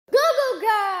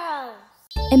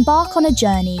Embark on a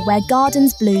journey where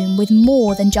gardens bloom with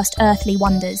more than just earthly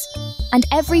wonders, and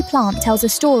every plant tells a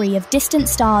story of distant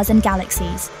stars and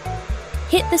galaxies.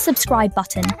 Hit the subscribe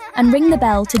button and ring the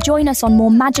bell to join us on more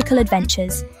magical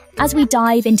adventures as we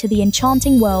dive into the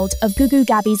enchanting world of Goo Goo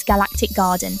Gaby's Galactic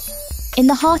Garden. In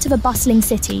the heart of a bustling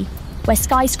city, where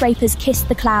skyscrapers kissed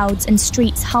the clouds and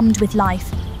streets hummed with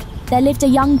life, there lived a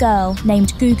young girl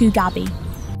named Goo Goo Gaby.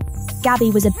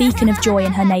 Gaby was a beacon of joy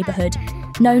in her neighbourhood,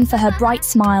 known for her bright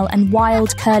smile and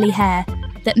wild curly hair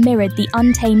that mirrored the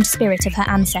untamed spirit of her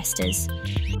ancestors.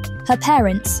 Her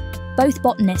parents, both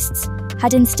botanists,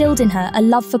 had instilled in her a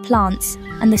love for plants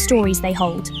and the stories they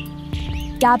hold.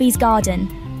 Gaby's garden,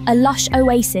 a lush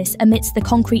oasis amidst the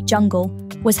concrete jungle,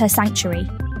 was her sanctuary,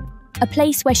 a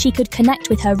place where she could connect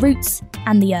with her roots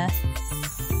and the earth.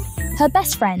 Her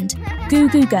best friend, Goo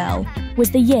Goo Girl,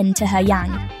 was the yin to her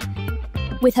yang.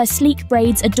 With her sleek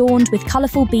braids adorned with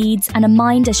colourful beads and a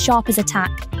mind as sharp as a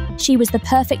tack, she was the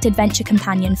perfect adventure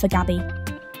companion for Gaby.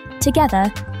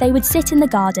 Together, they would sit in the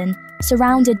garden,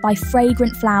 surrounded by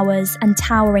fragrant flowers and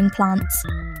towering plants,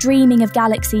 dreaming of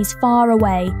galaxies far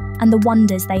away and the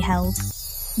wonders they held.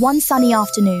 One sunny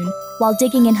afternoon, while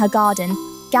digging in her garden,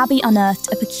 Gaby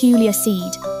unearthed a peculiar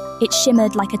seed. It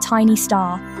shimmered like a tiny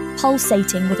star,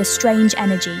 pulsating with a strange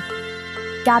energy.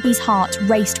 Gaby's heart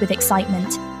raced with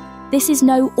excitement. This is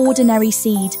no ordinary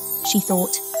seed, she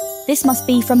thought. This must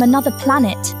be from another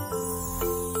planet.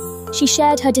 She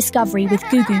shared her discovery with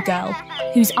Goo Goo Girl,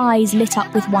 whose eyes lit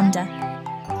up with wonder.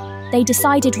 They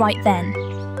decided right then.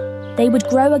 They would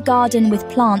grow a garden with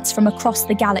plants from across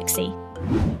the galaxy.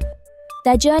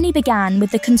 Their journey began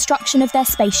with the construction of their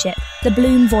spaceship,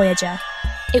 the Voyager.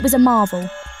 It was a marvel,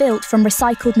 built from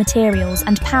recycled materials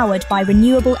and powered by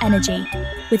renewable energy,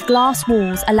 with glass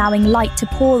walls allowing light to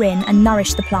pour in and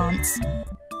nourish the plants.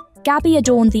 Gaby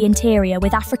adorned the interior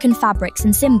with African fabrics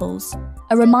and symbols,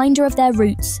 a reminder of their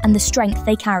roots and the strength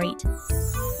they carried.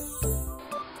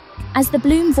 As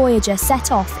the Voyager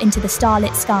set off into the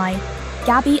starlit sky,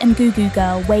 Gaby and Goo Goo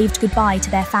Girl waved goodbye to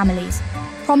their families,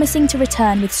 promising to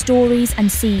return with stories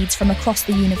and seeds from across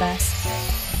the universe.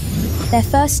 Their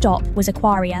first stop was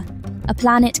Aquaria, a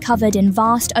planet covered in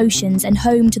vast oceans and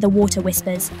home to the water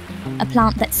whispers, a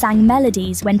plant that sang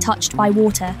melodies when touched by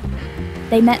water.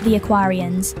 They met the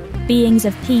Aquarians, beings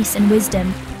of peace and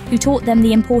wisdom, who taught them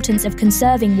the importance of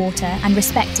conserving water and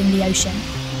respecting the ocean.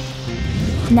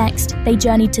 Next, they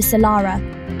journeyed to Solara,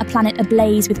 a planet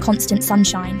ablaze with constant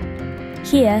sunshine.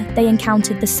 Here, they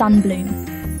encountered the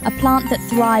sunbloom, a plant that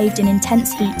thrived in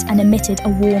intense heat and emitted a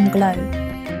warm glow.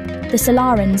 The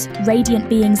Solarans, radiant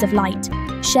beings of light,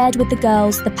 shared with the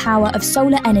girls the power of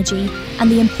solar energy and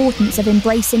the importance of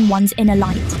embracing one's inner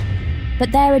light.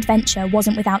 But their adventure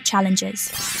wasn't without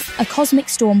challenges. A cosmic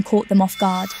storm caught them off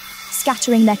guard,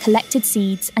 scattering their collected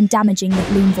seeds and damaging the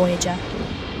Voyager.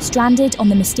 Stranded on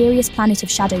the mysterious planet of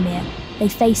Shadowmere, they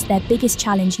faced their biggest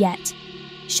challenge yet.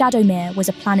 Shadowmere was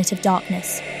a planet of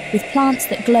darkness, with plants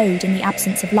that glowed in the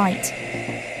absence of light.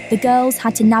 The girls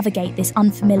had to navigate this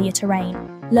unfamiliar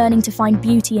terrain, learning to find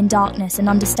beauty in darkness and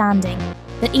understanding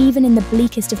that even in the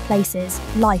bleakest of places,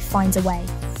 life finds a way.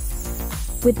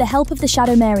 With the help of the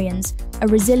Shadowmerians, a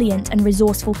resilient and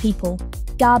resourceful people,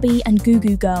 Gaby and Goo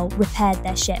Goo Girl repaired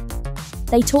their ship.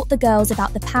 They taught the girls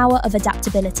about the power of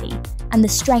adaptability and the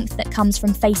strength that comes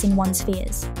from facing one's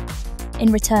fears.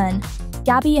 In return,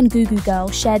 Gaby and Goo Goo Girl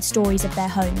shared stories of their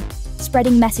home,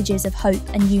 spreading messages of hope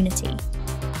and unity.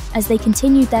 As they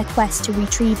continued their quest to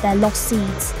retrieve their lost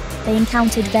seeds, they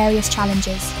encountered various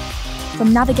challenges.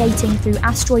 From navigating through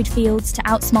asteroid fields to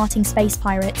outsmarting space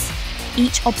pirates,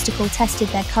 each obstacle tested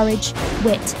their courage,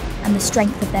 wit, and the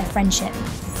strength of their friendship.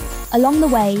 Along the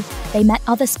way, they met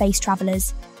other space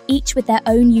travelers, each with their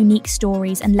own unique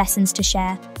stories and lessons to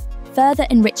share, further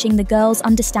enriching the girls'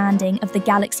 understanding of the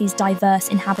galaxy's diverse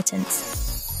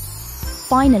inhabitants.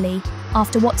 Finally,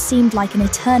 after what seemed like an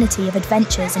eternity of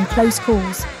adventures and close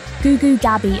calls, Goo Goo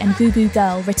Gaby and Goo Goo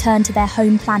Girl returned to their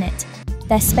home planet,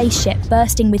 their spaceship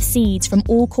bursting with seeds from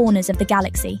all corners of the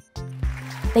galaxy.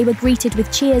 They were greeted with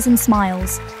cheers and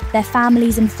smiles, their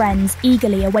families and friends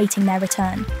eagerly awaiting their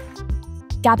return.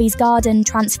 Gaby's garden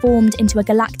transformed into a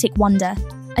galactic wonder,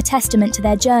 a testament to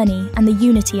their journey and the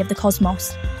unity of the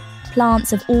cosmos.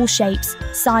 Plants of all shapes,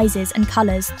 sizes and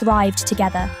colours thrived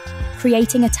together,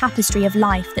 creating a tapestry of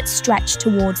life that stretched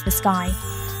towards the sky.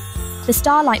 The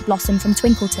starlight blossom from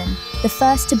Twinkleton, the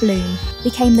first to bloom,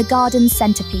 became the garden's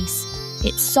centrepiece,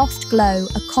 its soft glow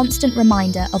a constant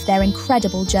reminder of their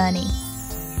incredible journey.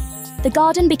 The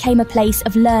garden became a place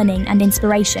of learning and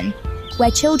inspiration, where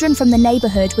children from the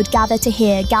neighbourhood would gather to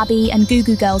hear Gaby and Goo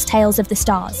Goo Girl's tales of the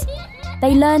stars.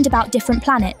 They learned about different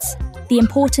planets, the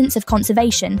importance of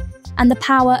conservation, and the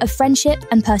power of friendship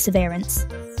and perseverance.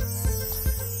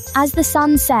 As the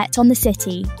sun set on the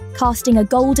city, casting a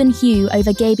golden hue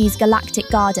over Gaby's galactic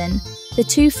garden, the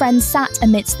two friends sat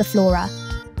amidst the flora,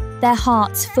 their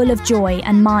hearts full of joy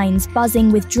and minds buzzing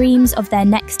with dreams of their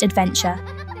next adventure.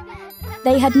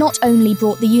 They had not only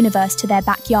brought the universe to their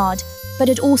backyard, but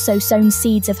had also sown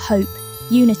seeds of hope,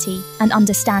 unity, and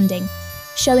understanding,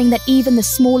 showing that even the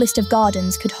smallest of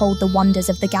gardens could hold the wonders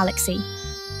of the galaxy.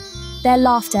 Their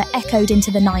laughter echoed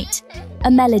into the night, a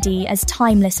melody as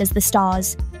timeless as the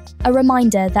stars, a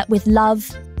reminder that with love,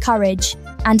 courage,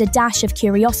 and a dash of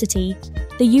curiosity,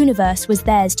 the universe was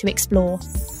theirs to explore.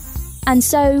 And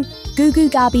so, Goo Goo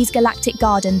Gaby's galactic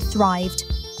garden thrived,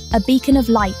 a beacon of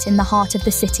light in the heart of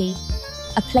the city,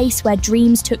 a place where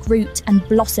dreams took root and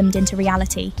blossomed into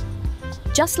reality.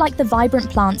 Just like the vibrant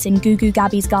plants in Goo Goo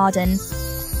Gaby's garden,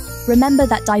 remember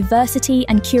that diversity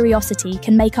and curiosity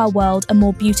can make our world a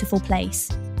more beautiful place.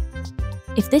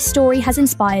 If this story has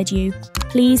inspired you,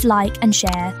 please like and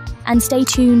share, and stay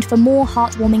tuned for more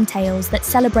heartwarming tales that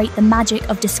celebrate the magic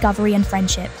of discovery and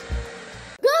friendship.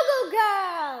 Goo Goo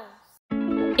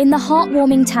Girlz! In the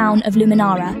heartwarming town of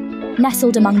Luminara,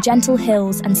 nestled among gentle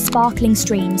hills and sparkling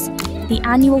streams, the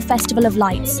annual Festival of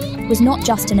Lights was not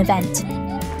just an event.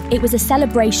 It was a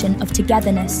celebration of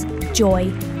togetherness, joy,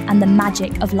 and the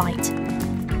magic of light.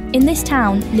 In this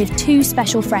town lived two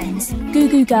special friends, Goo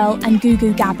Goo Girl and Goo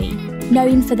Goo Gaby,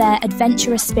 known for their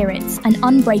adventurous spirits and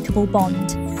unbreakable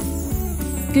bond.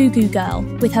 Goo Goo Girl,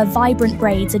 with her vibrant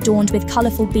braids adorned with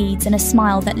colourful beads and a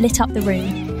smile that lit up the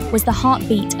room, was the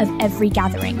heartbeat of every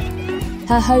gathering.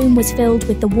 Her home was filled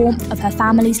with the warmth of her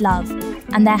family's love,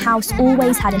 and their house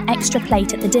always had an extra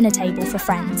plate at the dinner table for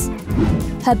friends.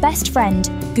 Her best friend,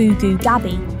 Goo Goo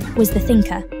Gaby, was the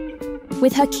thinker.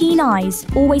 With her keen eyes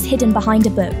always hidden behind a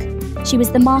book, she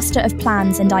was the master of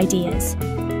plans and ideas.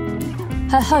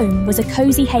 Her home was a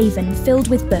cosy haven filled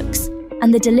with books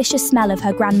and the delicious smell of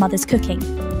her grandmother's cooking,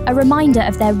 a reminder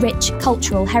of their rich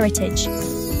cultural heritage.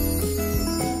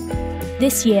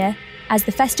 This year, as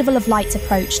the Festival of Lights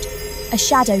approached, a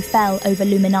shadow fell over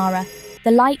Luminara.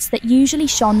 The lights that usually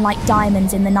shone like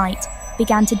diamonds in the night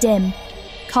began to dim,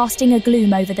 casting a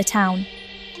gloom over the town.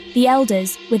 The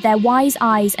elders, with their wise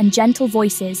eyes and gentle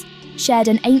voices, shared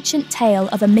an ancient tale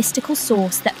of a mystical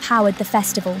source that powered the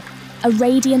festival, a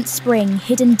radiant spring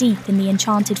hidden deep in the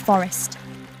enchanted forest.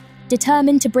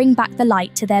 Determined to bring back the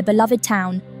light to their beloved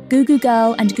town, Goo Goo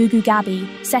Girl and Goo Goo Gaby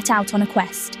set out on a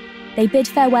quest. They bid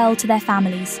farewell to their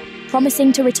families,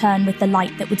 promising to return with the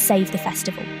light that would save the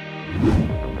festival.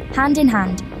 Hand in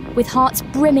hand, with hearts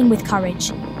brimming with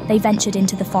courage, they ventured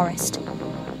into the forest.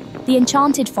 The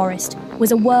enchanted forest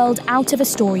was a world out of a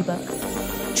storybook.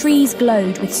 Trees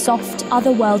glowed with soft,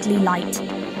 otherworldly light,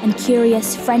 and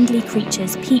curious, friendly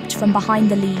creatures peeped from behind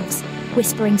the leaves,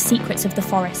 whispering secrets of the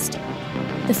forest.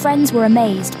 The friends were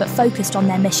amazed but focused on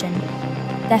their mission.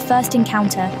 Their first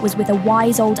encounter was with a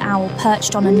wise old owl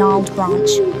perched on a gnarled branch.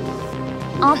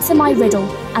 "Answer my riddle,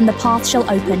 and the path shall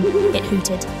open," it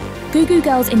hooted. Goo Goo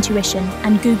Girl's intuition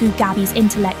and Goo Goo Gaby's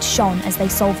intellect shone as they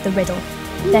solved the riddle,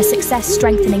 their success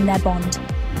strengthening their bond.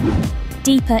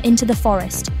 Deeper into the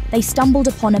forest, they stumbled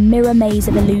upon a mirror maze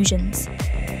of illusions.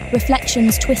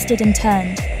 Reflections twisted and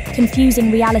turned,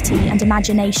 confusing reality and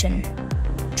imagination.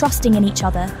 Trusting in each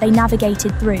other, they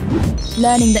navigated through,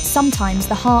 learning that sometimes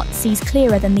the heart sees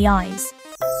clearer than the eyes.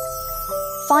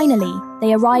 Finally,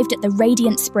 they arrived at the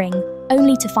radiant spring,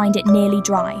 only to find it nearly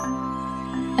dry.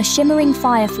 A shimmering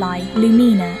firefly,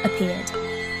 Luminara, appeared.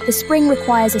 "The spring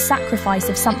requires a sacrifice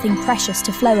of something precious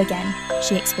to flow again,"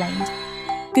 she explained.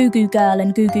 Goo Goo Girl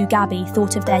and Goo Goo Gaby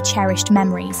thought of their cherished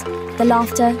memories, the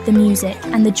laughter, the music,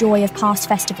 and the joy of past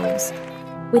festivals.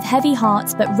 With heavy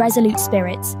hearts but resolute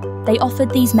spirits, they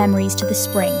offered these memories to the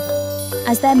spring.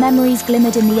 As their memories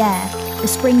glimmered in the air, the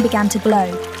spring began to glow,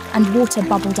 and water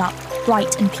bubbled up,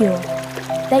 bright and pure.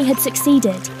 They had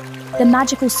succeeded. The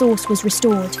magical source was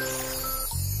restored.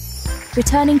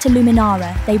 Returning to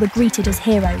Luminara, they were greeted as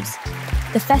heroes.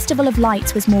 The Festival of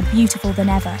Lights was more beautiful than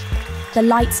ever. The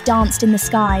lights danced in the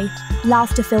sky,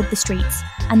 laughter filled the streets,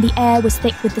 and the air was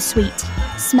thick with the sweet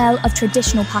smell of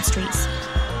traditional pastries.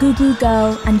 Goo Goo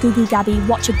Girl and Goo Goo Gaby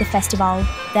watched the festival,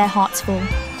 their hearts full.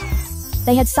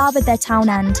 They had savored their town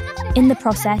and, in the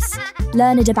process,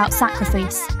 learned about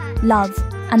sacrifice, love,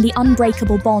 and the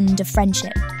unbreakable bond of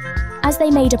friendship. As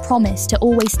they made a promise to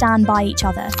always stand by each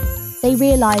other, they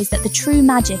realized that the true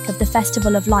magic of the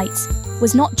Festival of Lights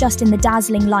was not just in the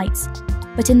dazzling lights,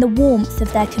 but in the warmth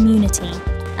of their community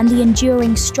and the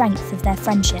enduring strength of their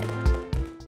friendship.